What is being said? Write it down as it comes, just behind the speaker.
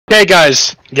Okay,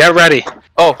 guys, get ready.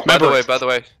 Oh, by the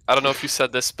way, I don't know if you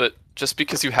said this, but just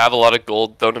because you have a lot of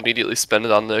gold, don't immediately spend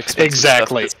it on the expensive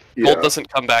Exactly. stuff. Gold doesn't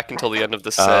come back until the end of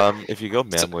the set. If you go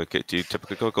Mamluk, do you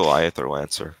typically go Goliath or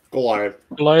Lancer? Goliath.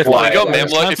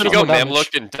 If you go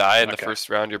Mamluk and die in the first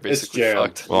round, you're basically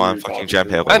fucked. Well, I'm fucking jam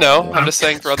pale. I know. I'm just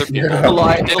saying for other people.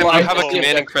 Goliath, You have a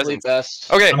commanding presence.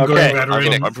 Okay.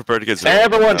 I'm prepared to get zero.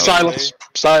 Everyone, silence.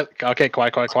 Okay,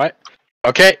 quiet.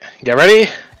 Okay, get ready.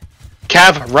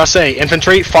 Cav, Russ A,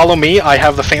 infantry, follow me. I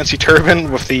have the fancy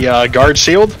turban with the guard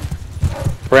shield.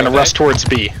 We're gonna rush towards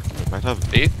B. Might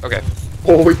have B? Okay.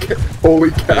 Holy cow.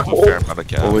 Holy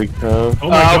cow.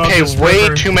 Okay, way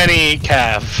too many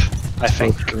Cav, I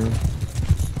think.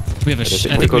 We have a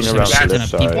shit ton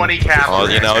of people. 20 Cav. Oh,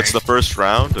 you know, it's the first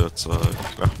round. It's Are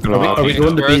we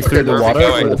going to be through the water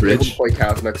or the bridge? Play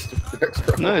Cav next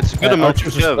round. No, it's a good amount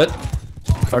to split.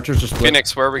 Archers just split.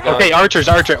 Phoenix, where are we going? Okay, archers.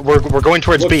 We're going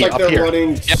towards B, like up here.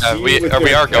 Yeah,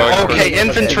 we are going. Okay,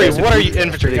 infantry. What are you?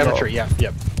 Infantry. Yeah.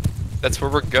 That's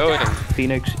where we're going.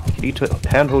 Phoenix, you need to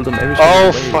handhold them every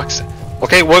Oh, fuck's.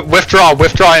 Okay,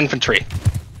 withdraw infantry.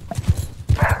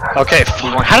 Okay,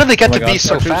 how did they get to B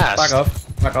so fast?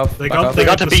 Back off. They got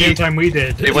to B the same time we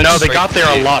did. No, they got there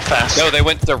a lot faster. No, they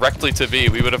went directly to B.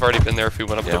 We would have already been there if we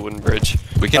went up the wooden bridge.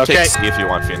 We can take C if you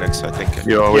want, Phoenix. I think.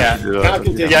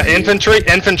 Yeah, infantry.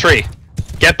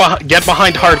 Get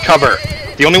behind hard cover.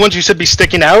 The only ones you should be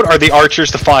sticking out are the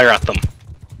archers to fire at them.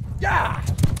 Yeah.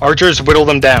 Archers whittle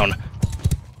them down.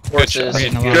 Good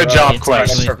job,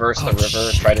 Quest. Traverse the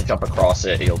river, try to jump across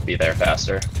it, he'll be there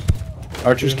faster.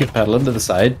 Archers keep pedaling to the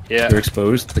side. Yeah. They're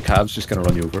exposed. The cab's just gonna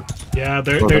run you over. Yeah,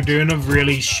 they're doing a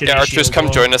really shitty. Yeah, archers,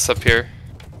 come join us up here.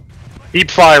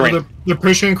 Keep firing. Oh, they're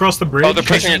pushing across the bridge. Oh, they're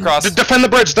pushing across. Defend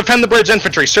the bridge,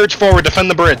 infantry. Surge forward, defend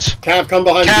the bridge. Cav, come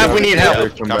behind. Cav, we need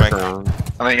help.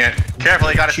 Coming.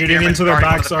 Carefully, gotta shooting into their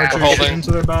backs, archers. Shooting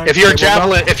into their backs. If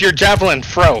you're javelin,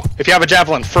 throw. If you have a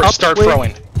javelin, start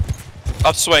throwing.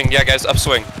 Upswing, yeah, guys,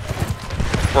 upswing.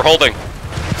 We're holding.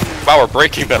 Wow, we're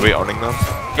breaking them. Are we owning them?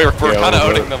 We're kind of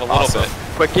owning them a little bit.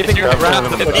 But keep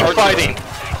fighting.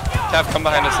 Cav, come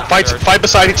behind us. Fight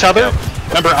beside each other.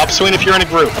 Remember, upswing if you're in a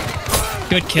group.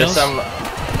 Good kills. They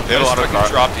have a lot of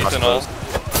drop these and all.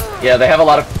 Yeah, they have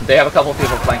a couple of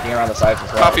people flanking around the sides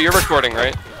as well. Coffee, you're recording,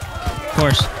 right? Of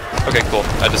course. Okay, cool.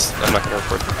 I'm not gonna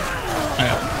record.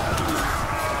 Okay.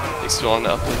 He's still on the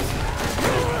upload.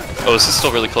 Oh, this is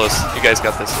still really close. You guys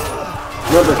got this.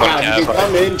 Remember, Cav, you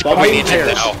can come in,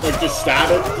 now. just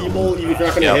stab at people, even if you're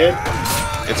not gonna hit.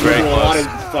 It's very close. A lot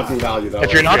of fucking value, though.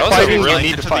 If you're not fighting, you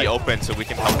need to fight. Open so we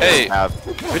can help. Hey,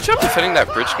 good job defending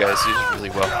that bridge, guys. You did really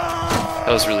well.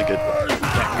 That was really good.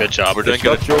 Good job. We're doing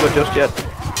good. Just yet.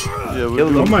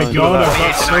 Oh my god, I've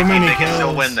got so many kills.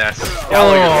 Still win this.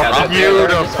 Oh,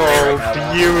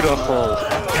 beautiful.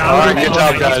 Alright, good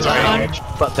job, guys.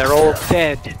 But they're all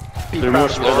dead.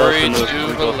 Glory to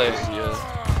Valencia.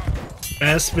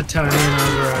 Best battalion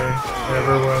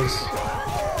ever was.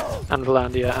 And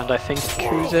Valandia, and I think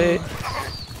Crusade.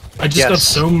 I just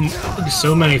got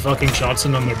so many fucking shots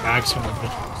in on their backs from the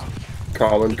bridge.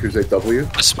 Colin, Crusade W.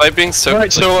 Despite being so...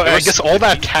 Alright, so I guess all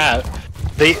that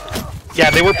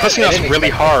they were pushing us really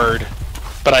hard,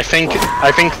 but I think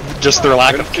just their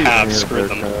lack of cav screwed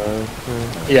them.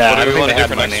 Yeah, what do we want to do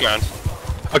for next round?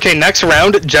 Okay, next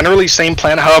round, generally same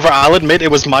plan. However, I'll admit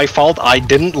it was my fault. I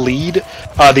didn't lead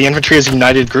the infantry as a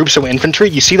united group. So infantry,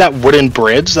 you see that wooden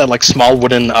bridge, that like small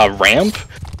wooden ramp?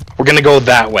 We're gonna go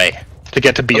that way to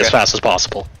get to B as fast as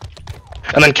possible.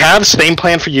 And then Cav, same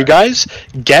plan for you guys.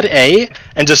 Get A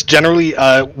and just generally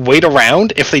wait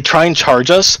around. If they try and charge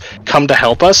us, come to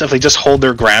help us. If they just hold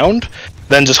their ground,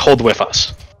 then just hold with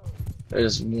us.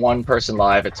 There's one person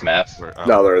live, it's Matt.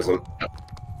 No, there isn't.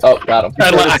 Oh, got him.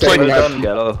 Good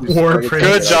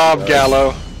job,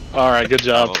 Gallo. Alright, good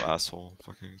job. Oh, asshole.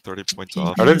 Fucking 30 points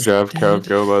off. How did Cav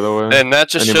go, by the way? And that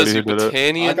just shows you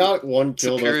Britannian I got one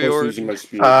kill, using my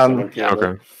speed.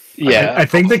 Okay. Yeah. I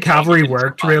think the cavalry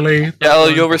worked, really. Gallo,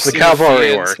 you'll receive the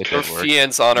cavalry worked.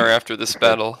 Fiend's honor after this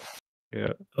battle.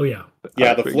 Yeah. Oh, yeah.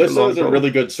 Yeah, the Flissa is a really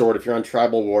good sword. If you're on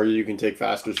Tribal Warrior, you can take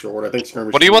faster sword. I think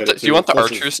Skirmish. What do you want? Do you want the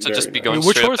archers to just be going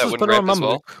straight up that wooden ramp as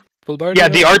well? Yeah,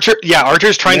 the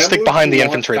archers try and stick behind the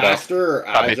infantry though. Faster,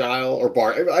 agile, or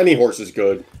bar. Any horse is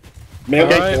good.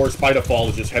 Mamluk horse by default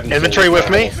is just heading. Infantry with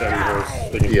me?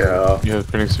 Yeah. Yeah,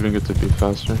 Phoenix even get to be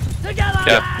faster.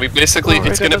 Yeah, we basically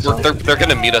they're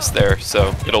gonna meet us there,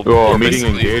 so it'll. Oh, meeting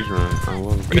engagement. I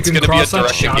love it. It's gonna be a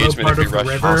direct engagement if we rush.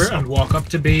 River and walk up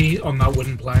to B on that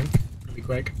wooden plank. It'll be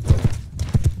quick.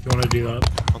 If you want to do that.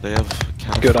 Oh, they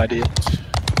have. Good idea.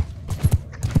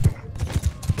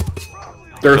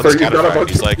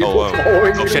 He's like, oh, whoa.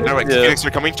 Oh shit, no, wait, Phoenix are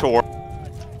coming toward.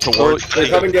 They're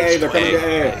coming to A. They're coming to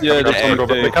A. Yeah,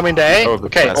 they're coming to A.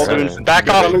 Okay, back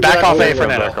off A for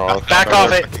now. Back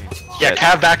off A. Yeah,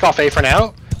 Cav, back off A for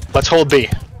now. Let's hold B.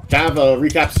 Cav,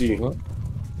 recap C.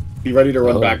 Be ready to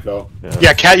run back though.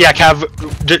 Yeah, Cav.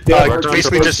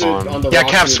 Basically just. Yeah,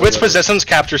 Cav, switch positions,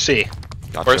 capture C.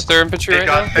 Where's their infantry right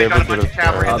now? They got a bunch of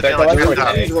cavalry in the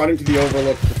village. He's running to the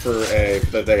overlook for A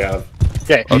that they have.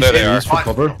 Okay. Oh, there they are.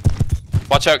 Cover.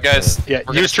 Watch out, guys. Yeah,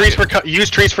 use trees for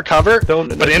cover.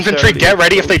 But infantry, get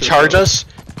ready if they charge us.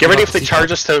 Get ready if they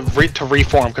charge us to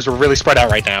reform because we're really spread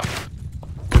out right now.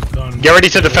 Get ready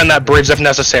to defend that bridge if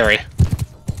necessary.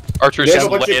 Archers They have just a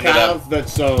bunch lay of into them. cav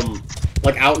that's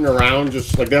like out and around,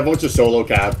 just like they have a bunch of solo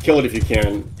cav. Kill it if you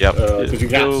can. Yep. Because you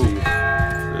can't see.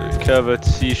 Cav at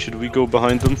C, should we go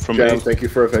behind them from A? Thank you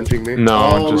for avenging me.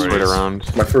 No, just wait around.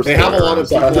 My first They have a lot of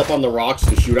people up on the rocks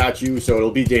to shoot at you, so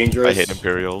it'll be dangerous. I hate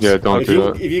Imperials. Yeah, don't do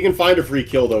that. If you can find a free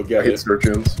kill though, get it.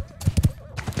 surgeons.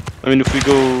 I mean, if we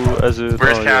go as a...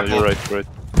 Where's yeah, Cav? you're right.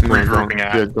 Regrouping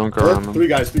at. Yeah, don't go around them. Three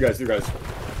guys.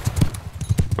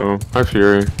 Oh, hi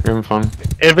Fury, you're having fun.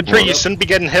 Infantry, you shouldn't be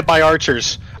getting hit by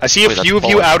archers. I see a few of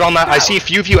you out on that. I see a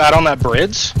few of you out on that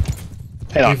bridge.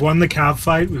 Hang on. We've won the cav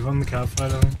fight. I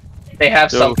think. They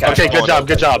have some cav. Okay, good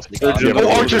job.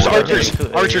 Oh,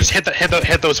 archers!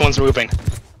 Hit those ones moving.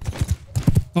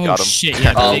 Oh Got him. shit,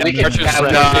 yeah. We can Archers cav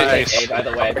nice. A, by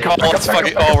the way. Let's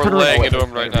fucking. Oh, we're laying into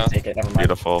them right now. Take it, never mind.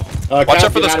 Beautiful. Watch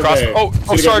out for this cross. Oh,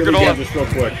 sorry, Granola. Just real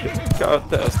quick.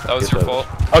 That was your fault.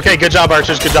 Okay, good job,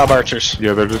 archers.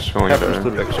 Yeah, they're just chilling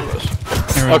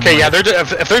there. Okay, yeah,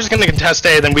 if they're just gonna contest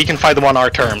A, then we can fight them on our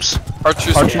terms. Archers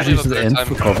use the end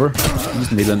for cover.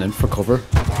 Use Milan in for cover.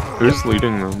 Who's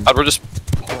leading them? We're just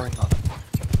pouring on them.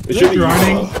 It should be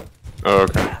drowning. Oh,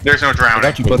 okay. There's no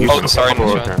drowning. Oh, sorry, Oh,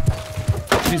 Nishan.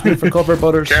 okay. Use me for cover,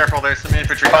 Butters. Careful, there's some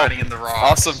infantry hiding in the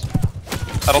rocks. Awesome.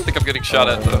 I don't think I'm getting shot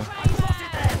at though.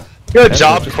 Good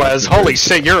job, Quez. Holy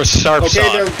shit, you're a sharp Okay,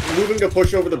 shot. they're moving to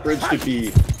push over the bridge to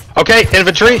B. Okay,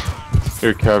 infantry,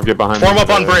 Here, Cav, get behind form me. up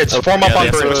on bridge. Archers,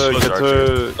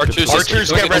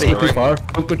 get ready.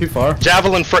 Don't go too far.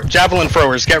 Javelin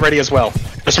throwers, get ready as well.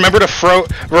 Just remember to throw.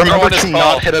 Remember his to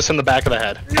ball. not hit us in the back of the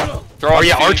head. Throw Oh on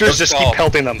yeah, Phoenix, archers don't just fall. keep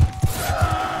pelting them.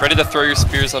 Ready to throw your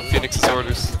spears on Phoenix's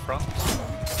orders.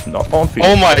 Not on feet.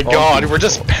 Oh my god, we're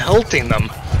just pelting them.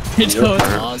 It's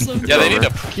awesome. Yeah, they need to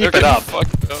Keep it up.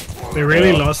 They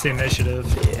really lost the initiative.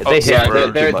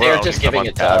 They're just giving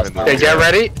it to us. Okay, get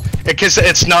ready. Because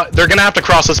it's not. They're gonna have to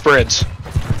cross this bridge.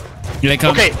 Here they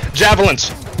come. Okay, javelins,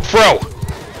 throw.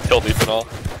 Killed Ethan all.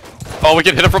 Oh, we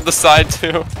can hit him from the side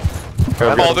too.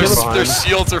 Oh, their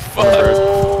shields are fun.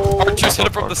 Archers hit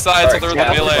him from the side, so they're in the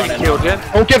melee.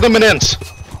 Don't give them an inch.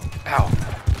 Ow.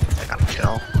 I got a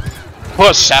kill.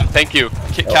 Push. Thank you.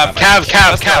 Cav,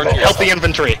 Cav, help the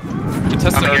infantry.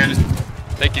 Contest the archers.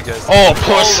 Thank you guys. Oh,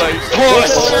 push.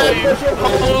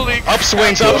 Holy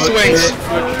Upswings.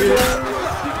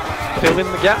 Fill in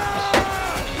the gaps.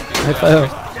 High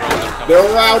five.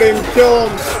 They're routing, kill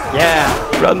them.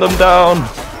 Yeah. Run them down.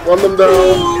 Run them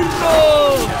down.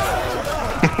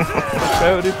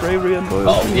 Howdy, bravery and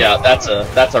loyalty. Oh yeah, that's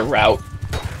a rout.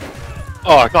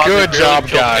 Oh, God, good they barely job,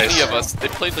 killed guys. Any of us. They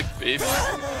played like babies.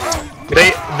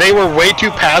 They were way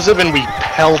too passive and we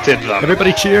pelted them.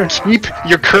 Everybody cheer. Keep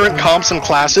your current comps and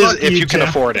classes Fuck if you, you can Jeff.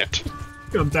 afford it.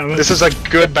 God damn it. This is a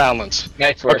good balance.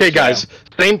 Nice work. Okay, guys,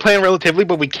 same plan relatively,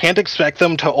 but we can't expect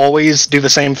them to always do the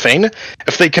same thing.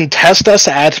 If they contest us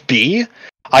at B,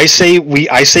 I say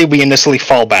we initially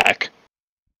fall back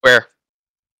Where?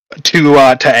 to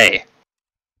A,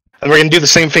 and we're gonna do the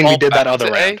same thing we did that Back other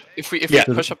to A? round. If we Yeah.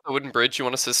 push up the wooden bridge, you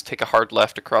want us to just take a hard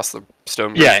left across the stone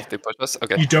bridge Yeah. if they push us?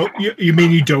 Okay. You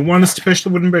mean you don't want us to push the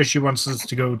wooden bridge? You want us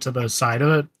to go to the side of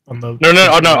it on the?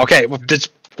 No. Okay,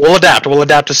 we'll adapt. We'll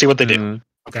adapt to see what they do.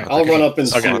 Okay. I'll run up and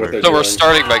see Okay. what they're So doing. we're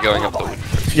starting by going up the wooden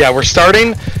bridge. Yeah, we're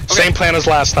starting. Same plan as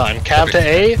last time. Cav to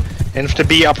A, and to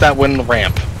B up that wooden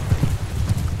ramp.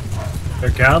 They're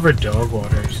cav or dog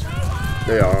waters.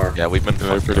 They are. Yeah, we've been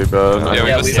They're pretty bad. Yeah,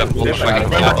 we just have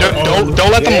Remember,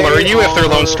 don't let them lure you if they're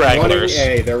lone stragglers.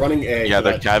 They're running A. Yeah,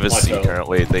 their Cav is C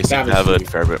currently. They seem to have a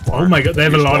fair bit more. Oh my god, they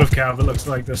have a lot of cav. It looks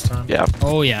like this time. Yeah.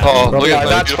 Oh yeah. Oh, look Yeah, at that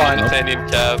that's beautiful fine. Italian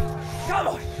cab.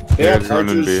 They have they're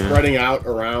running archers B. spreading out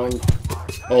around.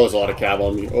 Oh, there's a lot of cav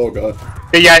on me. Oh god.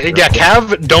 Yeah,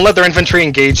 Cav, don't let their infantry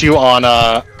engage you on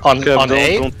A. Don't go into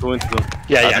them.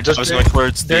 Yeah, I was just going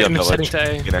towards the They're village. to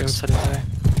A. Phoenix.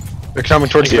 they're coming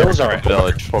towards the hills. All right.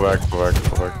 Village. Fall back.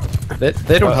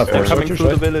 They don't have They're horse coming archers, through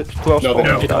the right? village. 12 No, they spawns.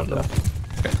 don't. Get out there.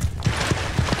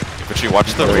 Infantry,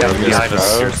 watch the rear on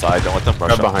your side. Don't let them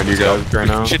rush up. behind you guys right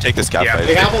now. We should take this cap fight.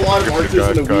 They have a lot of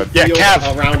archers in the wheat Yeah, field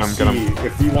Cav. around C.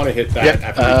 If you want to hit that,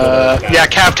 after we kill Yeah,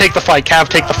 Cav, take the fight. Cav,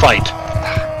 take the fight.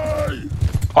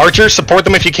 Archers, support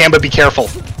them if you can, but be careful.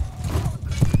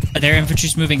 Their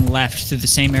infantry's moving left through the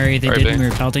same area they did when we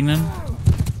were pelting them.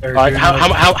 Alright,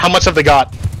 how much have they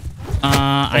got?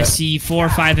 I see 4 or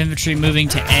 5 infantry moving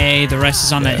to A. The rest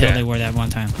is on that hill they were that one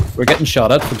time. We're getting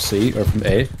shot at from C or from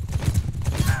A.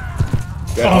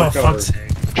 Oh, fuck's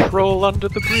sake. Troll under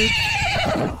the bridge.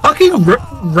 Fucking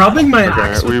rubbing my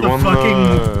axe with we the won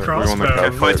fucking the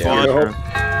crossbow. Fight's won.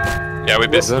 Yeah, we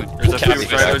basically. There's a few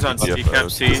fighters on C cap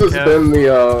C. This has been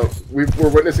the, we're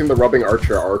witnessing the rubbing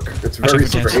archer arc. It's very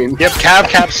strange. Yep, Cav,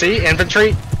 Cap C,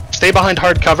 infantry. Stay behind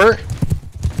hard cover.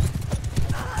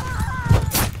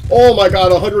 Oh my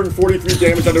god, 143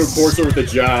 damage onto a courser with the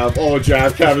jab. Oh,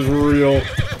 jab Cav is real.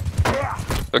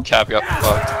 Their cap got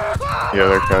fucked. Yeah,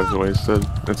 their cab's wasted.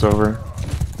 It's over.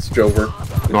 It's Jover.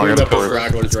 No, I got a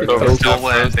stragglers right They're now. still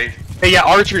win. Hey, yeah,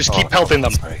 archers, keep pelting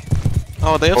them.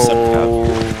 Oh, they have some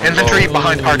Infantry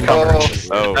behind hard cover.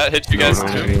 Oh, That hit you guys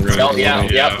too. Oh,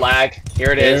 yeah, lag.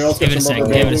 Here it is. Give it a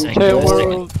second, give it a second. Give it a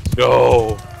second.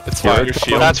 No. It's fine. Your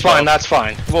shield. That's fine, that's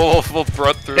fine. We'll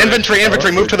run through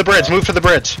Infantry, move to the bridge, move to the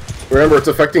bridge. Remember, it's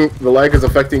affecting, the lag is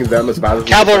affecting them as bad as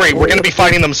Cavalry, we're gonna be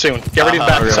fighting them soon. Get ready to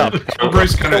back us up.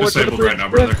 Cobra's kind of disabled right now,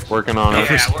 brother. Working on it.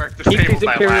 Yeah, we're disabled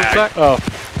by lag. Oh.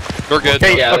 We're good.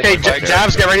 Okay, Yeah, okay, like,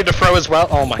 Javs, get ready to throw as well.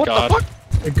 Oh my god.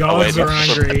 The gods are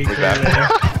angry.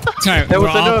 Sorry, There we're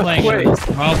was all an playing.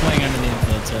 earthquake. We're all playing under the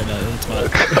influence, so no, it's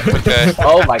fine. Okay.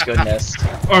 Oh my goodness.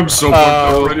 I'm so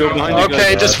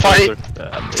Okay, just fight.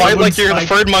 Fight like you're the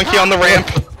third monkey on the ramp.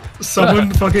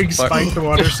 Someone fucking spiked the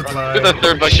water supply. The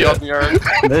third monkey on the arm.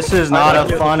 This is not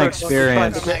a fun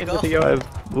experience. Oh,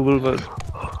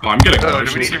 I'm getting do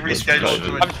we need to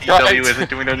reschedule when PW isn't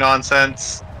doing their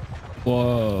nonsense?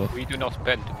 Whoa. We do not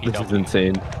bend to This is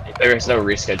insane. There is no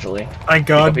rescheduling. Thank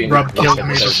God Being Rob killed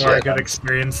me so before I shit. could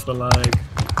experience the lag.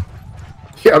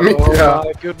 Yeah, me too. Oh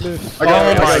my goodness. Oh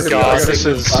my god, this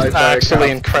is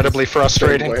actually incredibly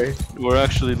frustrating. We're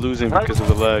actually losing because of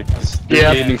the lag.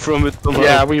 Yeah. Gaining from it.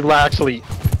 Yeah, we actually.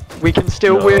 We can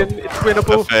still win. It's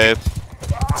winnable.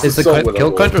 Is the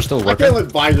kill counter still I working? can't let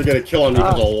Visor get a kill on me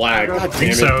because of lag. God I damn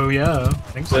think it. so, yeah. I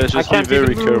think so. Let's just be can't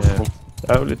very even move. careful.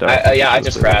 I only died. Yeah, I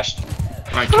just crashed.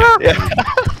 I can't.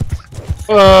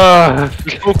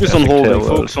 Focus on holding.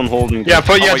 Focus on holding. Yeah,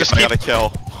 but yeah, Oh, just I got a kill.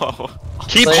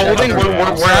 keep holding.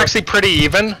 We're actually pretty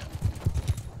even.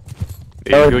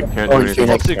 Yeah, you can't do anything.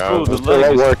 What's it called? The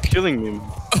lag is killing me.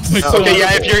 Okay,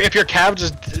 yeah, if your Cav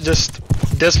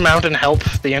just dismount and help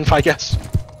the inf, I guess.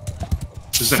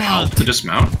 Does it help to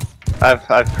dismount? I've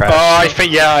crashed. Oh, I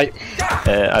think yeah.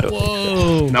 I don't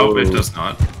Whoa. No, it does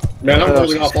not. Man, I'm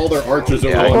holding off all their archers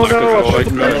over Oh no!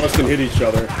 none of us can hit each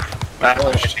other.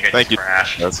 Thank you.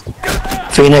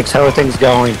 Phoenix, how are things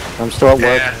going? I'm still at work.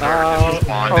 Yeah,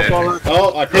 responded.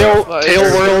 Oh, I Tail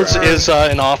Worlds is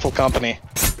an awful company.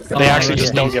 They actually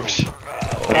just don't give a shit.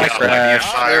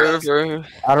 Server.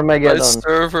 Armageddon.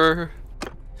 Server.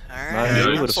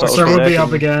 Server will be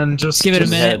up again. Just Give it a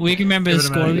minute. We can remember the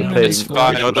score. We can remember the score.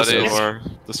 I know what that is.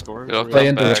 The score. It'll Play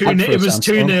come into back. the- It was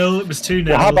 2-0. It was 2-0.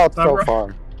 Well, how about so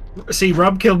far? See,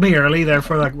 Rob killed me early,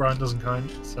 therefore that round doesn't count.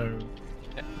 So.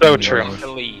 So true.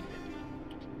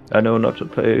 I know not to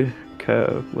play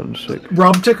Cav 1-6.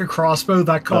 Rob took a crossbow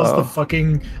that caused the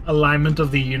fucking alignment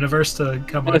of the universe to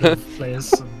come out of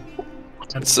place.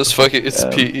 It's just fucking. It's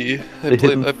PE. I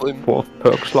blame. Fourth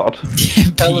perk slot.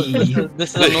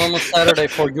 This is a normal Saturday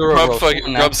for Euro. Rob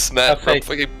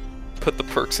fucking put the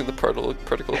perks in the particle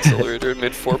accelerator and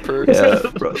made 4 perks. Yeah,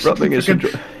 rubbing is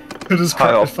Put his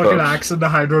fucking axe in the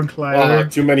Hydron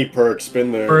Collider. Too many perks,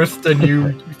 been there. Birthed a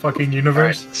new fucking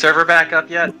universe. Right. Server back up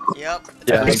yet? Yep.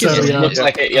 Yeah, So, Looks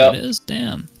like it, yep. It is,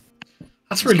 damn.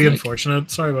 That's really unfortunate.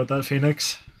 Sorry about that,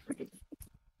 Phoenix.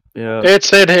 yeah. It's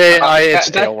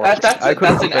Tail Worlds. That's an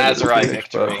Aserai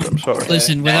victory. I'm sorry.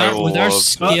 Listen, with our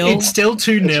skill, It's still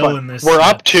 2-0 in this. We're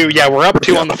up 2. Yeah, we're up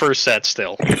 2 on the first set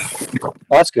still. Oh,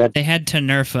 that's good. they had to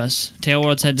nerf us. Tail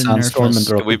Worlds had to nerf Sandstorm and us.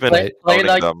 Drop. We've been Play holding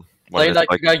like- them play when like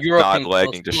it's you got European not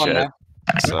lagging to clothes. Come on shit.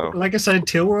 now. So Like I said,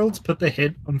 Tail Worlds put the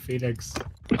hit on Phoenix.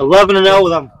 11-0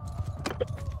 with them.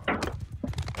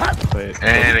 Wait,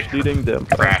 And it leading them.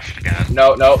 crashed again.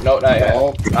 No, not yet.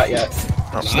 Oh. Not yet.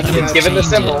 Not It's yet. given the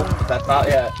symbol, but that's not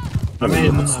yet. I'm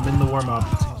in the warm up.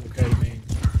 It seems okay to me.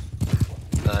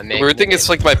 The weird thing is,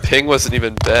 like, my ping wasn't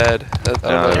even bad. I don't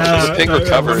know. The ping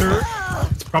recovered.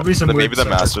 It's probably some maybe weird the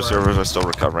master server. servers are still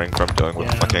recovering from dealing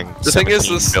with fucking The thing is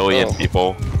 17 this- billion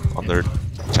people on their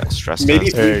Stress Maybe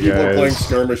test. 3 Hey, people are playing guys.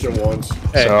 skirmish at once.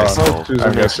 So,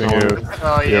 I'm guessing you.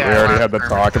 Oh, Yeah, we already had the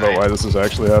talk about why this is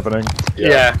actually happening.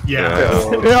 Yeah.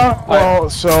 Yeah, well,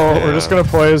 so we're just gonna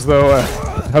play as though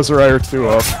Aserai are 2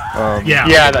 up.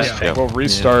 We'll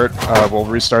restart. We'll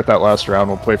restart that last round.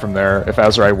 We'll play from there. If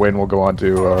Aserai win, we'll go on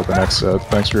to the next set.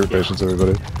 Thanks for your patience,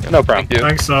 everybody. No problem.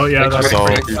 Thanks, so yeah. Thanks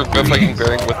That's for fucking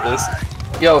bearing with this.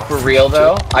 Yo, for real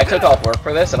though, I took off work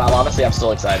for this, and I'm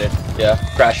still excited. Yeah,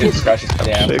 crashes,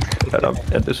 damn. Sick.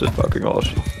 And this is fucking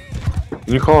awesome.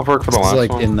 Can you call off work for the last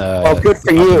like one? in the. Oh, good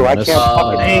for you. I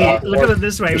can't. Hey, look at it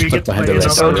this way. We get to play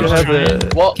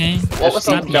it. What Okay. was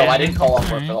the... No, I didn't call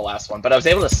off work for the last one, but I was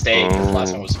able to stay because the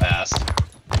last one was fast.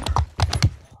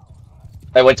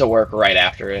 I went to work right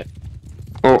after it.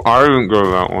 Oh, I didn't go to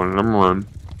that one. Never mind.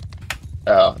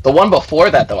 The one before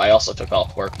that, though, I also took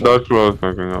off work. That's what I was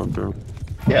thinking of, too.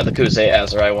 Yeah, the Kuze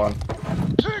Aserai one.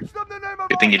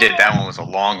 Good thing you did. That one was a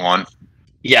long one.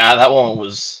 Yeah, that one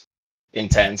was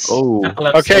intense. Oh.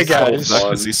 Okay, guys.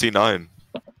 ZC9.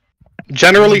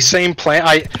 Generally same plan.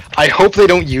 I hope they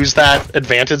don't use that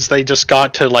advantage they just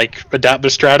got to like adapt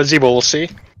their strategy, but we'll see.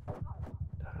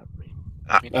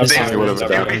 They would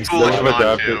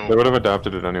have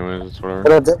adapted it anyways. It's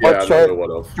whatever.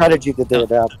 What strategy did they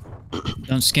adapt?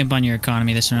 Don't skimp on your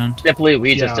economy this round. Simply,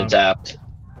 we just adapt.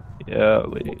 Yeah,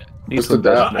 we need to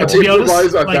adapt. To be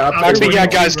honest, like, Actually, yeah,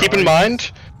 guys, keep in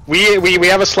mind, we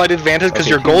have a slight advantage because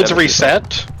your gold's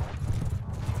reset.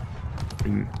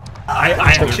 I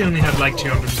actually only had like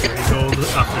 230 gold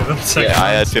after the second. Yeah,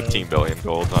 I had 15 billion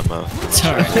gold. I'm a. It's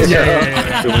alright.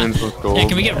 Yeah. Hey,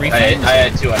 can we get refund? I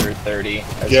had 230.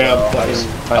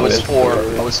 I was 4.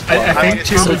 I think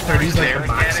 230 is like the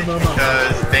maximum.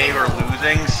 Because they were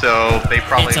losing, so they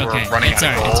probably were running out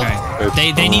of gold. It's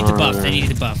alright. They need the buff. They need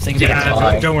the buff. Think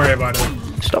about it. Don't worry about it.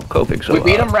 Stop coping so We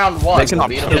beat them round 1.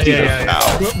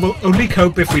 We'll only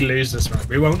cope if we lose this round.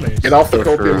 We won't lose. Get off the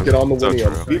copium, get on the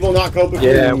winning. We will not cope if we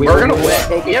win. We're gonna win.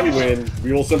 Cope if we win.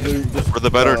 We will simply just. We're the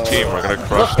better team. We're gonna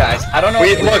crush. Look, guys, I don't know.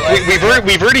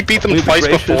 We've already beat them twice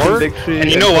before, and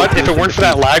you know what? If it weren't for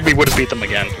that lag, we would have beat them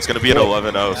again. It's gonna be an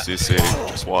 11-0 CC.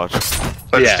 Just watch.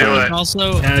 Let's do it.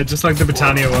 Also, just like the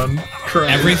Britannia one.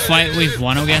 Every fight we've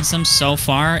won against them so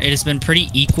far, it has been pretty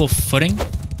equal footing.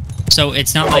 So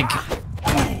it's not like.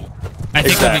 I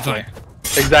think we'll be fine.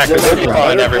 Exactly. We'll be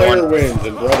fine, everyone. Wins,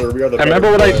 and brother, we are the remember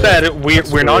what I said?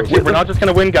 We're not just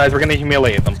gonna win, guys. We're gonna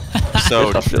humiliate them.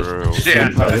 So true. Yeah,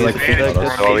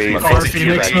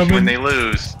 Phoenix when they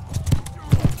lose.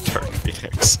 Dark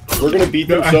Phoenix. We're gonna beat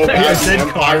them so bad. I said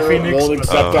Empire Phoenix, won't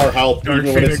accept our help Dark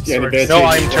even when it's Phoenix an advantage. No,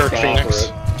 I'm Turk Phoenix.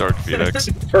 Dark Phoenix.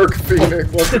 Turk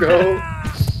Phoenix, let's go.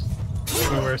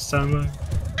 The worst time.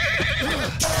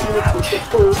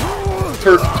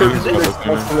 Turk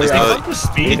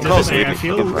Speed. I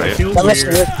feel weird. I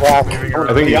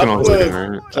think you can all take it,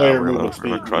 right? We're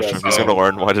gonna crush him. He's gonna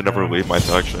learn why to never leave my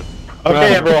section.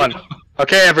 Okay, everyone.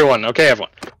 Okay, everyone.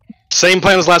 Same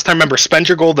plan as last time. Remember, spend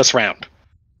your gold this round.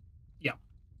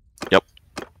 Yep.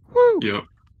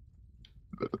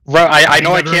 Right, I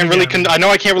know I can't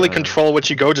really control what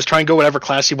you go. Just try and go whatever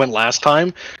class you went last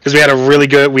time, because we had a really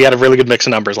good mix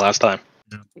of numbers last time.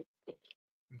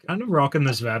 Kind of rocking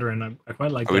this veteran. I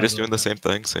quite like. Are we just doing the same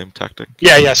thing, same tactic?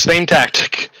 Yeah, same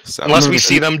tactic. Unless we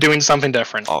see them doing something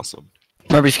different. Awesome.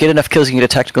 Remember, if you get enough kills, you can get a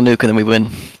tactical nuke, and then we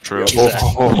win. True.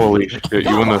 Holy shit!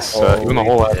 You won this. You won the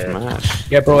whole last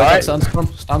match. Yeah, bro. I got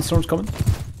sandstorm's coming.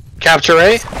 Capture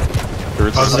A.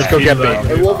 Let's go get B.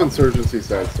 I love Insurgency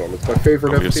Sandstorm. It's my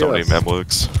favorite FPS. We have so many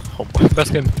Memlukes. Oh my.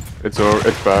 Best game. It's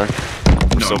back.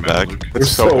 We're so back. It's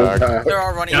so back. They're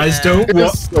all running. Guys, don't.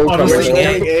 Honestly,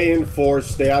 A in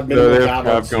force. They have minimal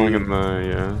cap going in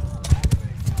the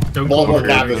Don't go more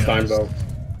cap this time though.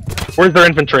 Where's their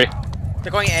infantry?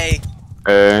 They're going A.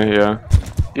 yeah.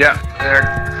 Yeah,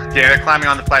 they're climbing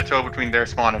on the plateau between their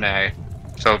spawn and A.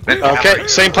 So okay,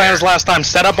 same plan as last time.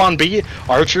 Set up on B.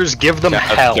 Archers, give them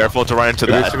hell. Careful to run into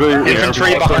that.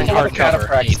 Infantry behind hard cover.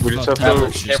 We just have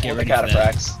to. Careful with the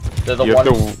cataphracts. They're the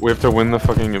we have to win the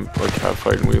fucking like cav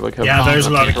fight, and we like have. Yeah, there's a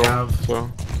lot of cav. So.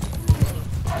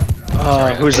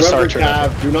 Who's this archer?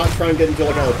 Cav, do not try and get into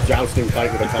like a jousting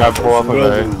fight with a cav. Pull off of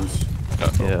A.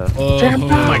 Yeah. Oh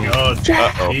my god.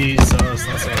 Jesus,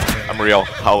 that's okay. I'm real.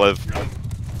 I'll live.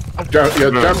 Jump,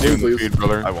 please.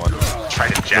 Brother. I won. Try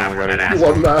to jab an ass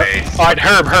won in the that. face. Alright,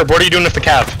 Herb, what are you doing with the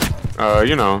cav?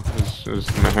 You know, just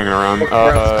hanging around.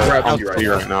 I'm B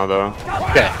right now though.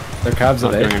 Okay. Their calves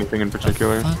Not at doing A. anything in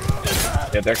particular.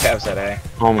 Yeah, their calves at A.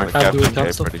 Oh my god, Captain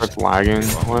it's lagging.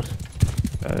 What?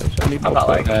 I'm not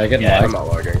lagging. I'm not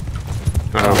lagging.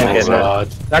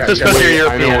 That's just because you're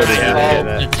I know European. what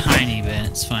it is. A tiny bit.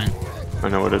 It's fine. I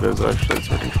know what it is actually. It's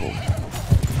pretty cool.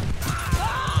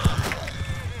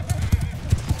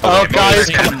 Oh, guys,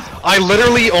 come on. I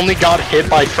literally only got hit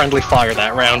by friendly fire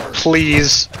that round.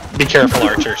 Please be careful,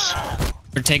 archers.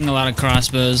 We're taking a lot of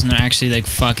crossbows, and they're actually like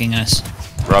fucking us.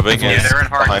 Rubbing is they're in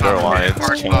hard behind our cover. lines,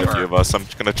 Hard killing a cover. few of us. I'm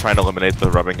gonna try and eliminate the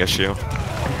rubbing issue.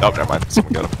 Oh, never mind.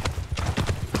 Someone got him.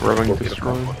 Rubbing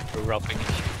destroyed.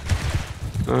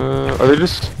 Are they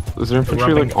just... Is their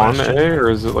infantry like on A, or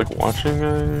is it like watching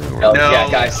A? Or... No, yeah,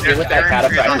 guys, deal with that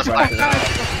cataphract.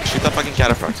 Shoot that fucking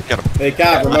cataphract. Get him. Hey,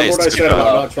 Cav, remember what I said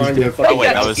about not trying to fucking... Oh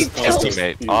wait, that was his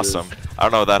teammate. Awesome. I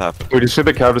don't know how that happened. Wait, you said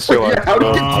the Cav to stay alive?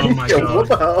 Oh my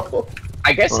god.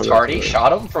 I guess Tardy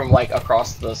shot him from like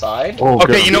across the side. Oh,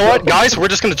 Okay, God. you know what, guys? We're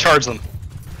just gonna charge them.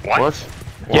 What?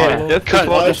 Yeah,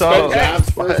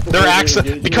 they're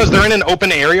actually because they're in an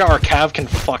open area. Our cav can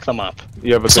fuck them up.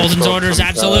 Yeah, but Sultan's orders,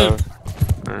 absolute.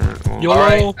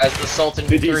 Alright, as the Sultan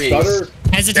Did you agrees. stutter?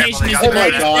 Hesitation is Oh the my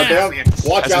greatest god, death.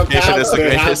 watch out, Cav.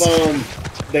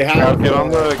 They have Cav, get on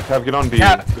the... Cav, get on B.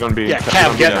 Get on B. Yeah,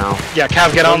 Cav, Cav, get now. yeah,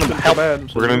 Cav, get on them. Help.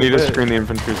 We're gonna need to screen the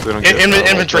infantry so they don't get...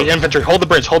 Infantry. Hold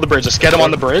the bridge. Just get them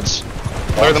on the bridge.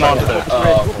 Lure them onto the.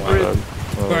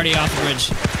 We're already off the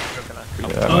bridge.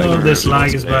 Oh, this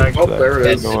lag is back. Oh, there it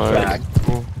is.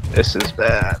 This is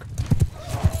bad.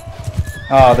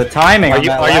 Oh, the timing on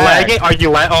that lag. Are you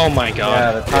lagging? Oh my god.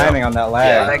 Yeah, the timing on that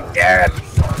lag.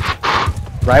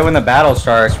 Right when the battle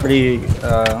starts, pretty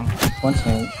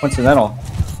coincidental.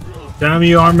 Damn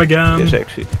you, Armageddon. Yes,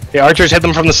 actually. Yeah, archers hit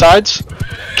them from the sides.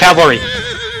 Cavalry.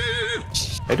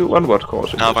 I do one what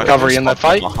cause. Now if I Cavalry in that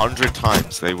fight. 100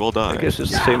 times, they will die. I guess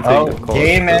it's the same thing. Oh,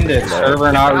 game ended.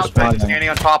 Server not responding. Standing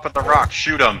on top of the rock,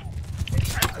 shoot him.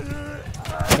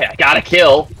 Yeah, got a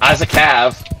kill as a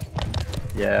Cav.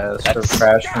 Yeah, server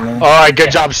crashed for me. Alright,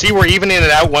 good job. See, we're evening it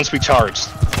out once we charged.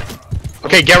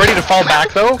 Okay, get ready to fall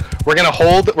back though. We're gonna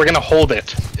hold it. We're gonna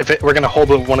hold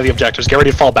one of the objectives. Get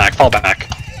ready to fall back.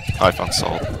 I found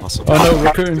salt. Awesome. Oh no,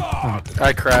 Raccoon.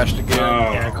 I crashed again.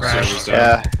 Yeah, crashed.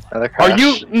 Yeah, another crash. Are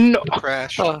you no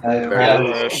Crash.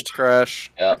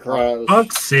 Crash. Yeah.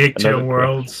 Fuck's sake, Chill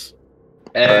Worlds.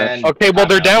 And okay, well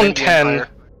they're down 10.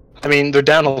 I mean, they're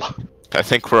down a lot. I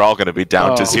think we're all gonna be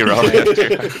down to 0.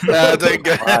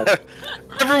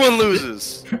 Everyone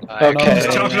loses. Okay.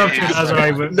 Chalk it up to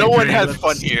Aserai. No one has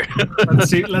fun here. Let's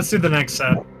see the next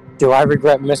set. Do I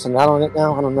regret missing out on it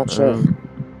now? I'm not sure.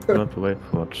 Did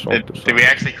we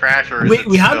actually crash or?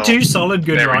 We had two solid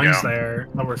good There we rounds go. there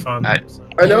that were fun. I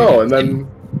know, and then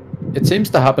It seems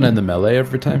to happen in the melee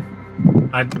every time.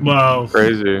 Well,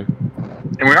 Crazy.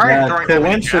 And we aren't throwing that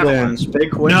many Coincidence,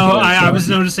 big coincidence. no, I was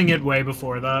noticing it way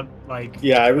before that. Like,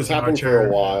 yeah, it was happening for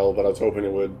a while, but I was hoping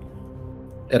it would.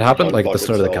 It happened like at the Unfuck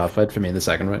start of the itself. car fight for me in the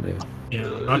second round. Yeah,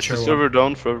 not sure. Server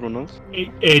down for everyone else.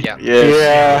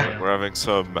 Yeah. We're having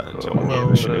some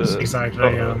Well, issues. exactly.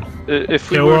 Yeah. If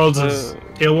we Tail were Worlds to- is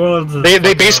Tail Worlds. Is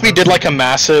They basically did like a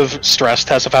massive stress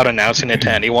test without announcing it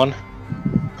to anyone.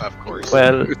 Of course.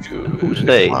 Well, who's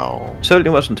they? Wow. Certainly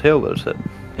wasn't Tailworlds then.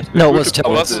 No, it was It Tailworlds.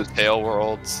 wasn't Tail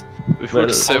Worlds. Well,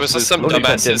 It was just some only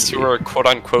dumbasses who were quote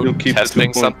unquote You'll keep the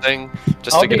testing 2 point. something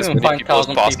just I'll to get give as him many people as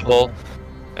 5,000 possible, people.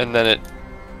 and then it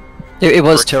It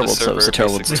was worked the Tailworlds, so it was a server,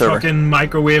 Tailworlds basically. They server. fucking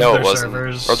microwave no, their it wasn't.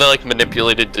 servers. Or they like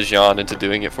manipulated Dijon into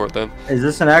doing it for them. Is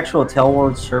this an actual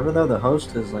Tailworlds server though? The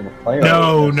host is like a player.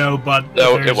 No, but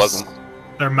No, it there's- wasn't.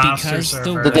 Their master Because the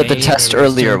server. The way test the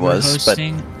earlier server was,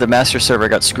 hosting- but the master server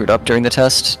got screwed up during the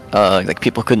test. Like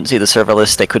people couldn't see the server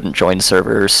list, they couldn't join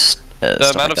servers. The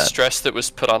Stuff amount like of that. stress that was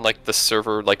put on like the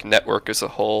server like network as a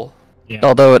whole. Yeah.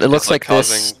 Although it is, looks like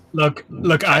this. Look,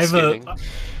 cascading.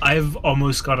 I've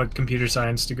almost got a computer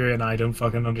science degree and I don't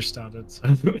fucking understand it. So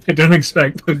I don't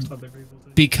expect most other people to.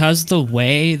 Because the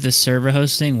way the server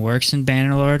hosting works in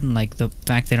Bannerlord, and like the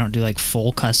fact they don't do like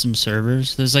full custom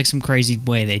servers, there's like some crazy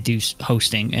way they do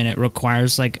hosting, and it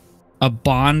requires like a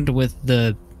bond with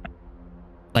the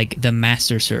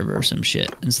master server or some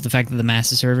shit. And so the fact that the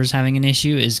master server is having an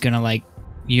issue is gonna like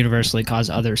universally cause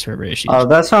other server issues. Oh,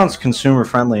 that sounds consumer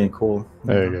friendly and cool.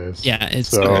 Hey guys. Yeah, it's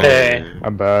So Hey.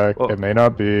 I'm back. Well, it may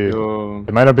not be.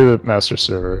 It might not be the master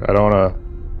server. I don't wanna.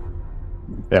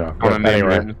 You know. On a name,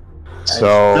 anyway. right? It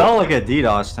So. felt like a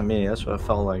DDoS to me. That's what it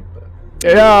felt like. But...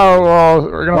 Yeah. Well,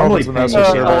 we're gonna Normally open the master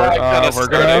ping- server. kinda We're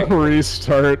gonna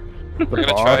restart. The We're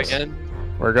gonna box. try again.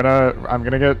 I'm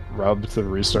gonna get Rubbed to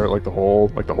restart like the whole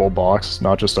box,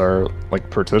 not just our like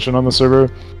partition on the server.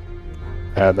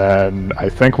 And then I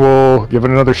think we'll give it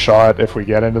another shot. If we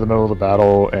get into the middle of the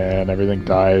battle and everything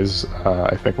dies,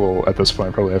 I think we'll at this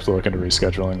point probably have to look into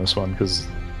rescheduling this one because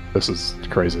this is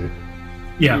crazy.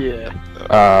 Yeah.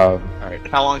 Alright,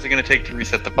 how long is it going to take to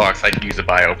reset the box? I can use a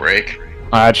bio break.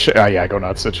 Yeah, go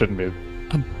nuts. It shouldn't be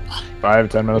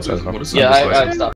 5-10 minutes. I don't know. Yeah, I stopped.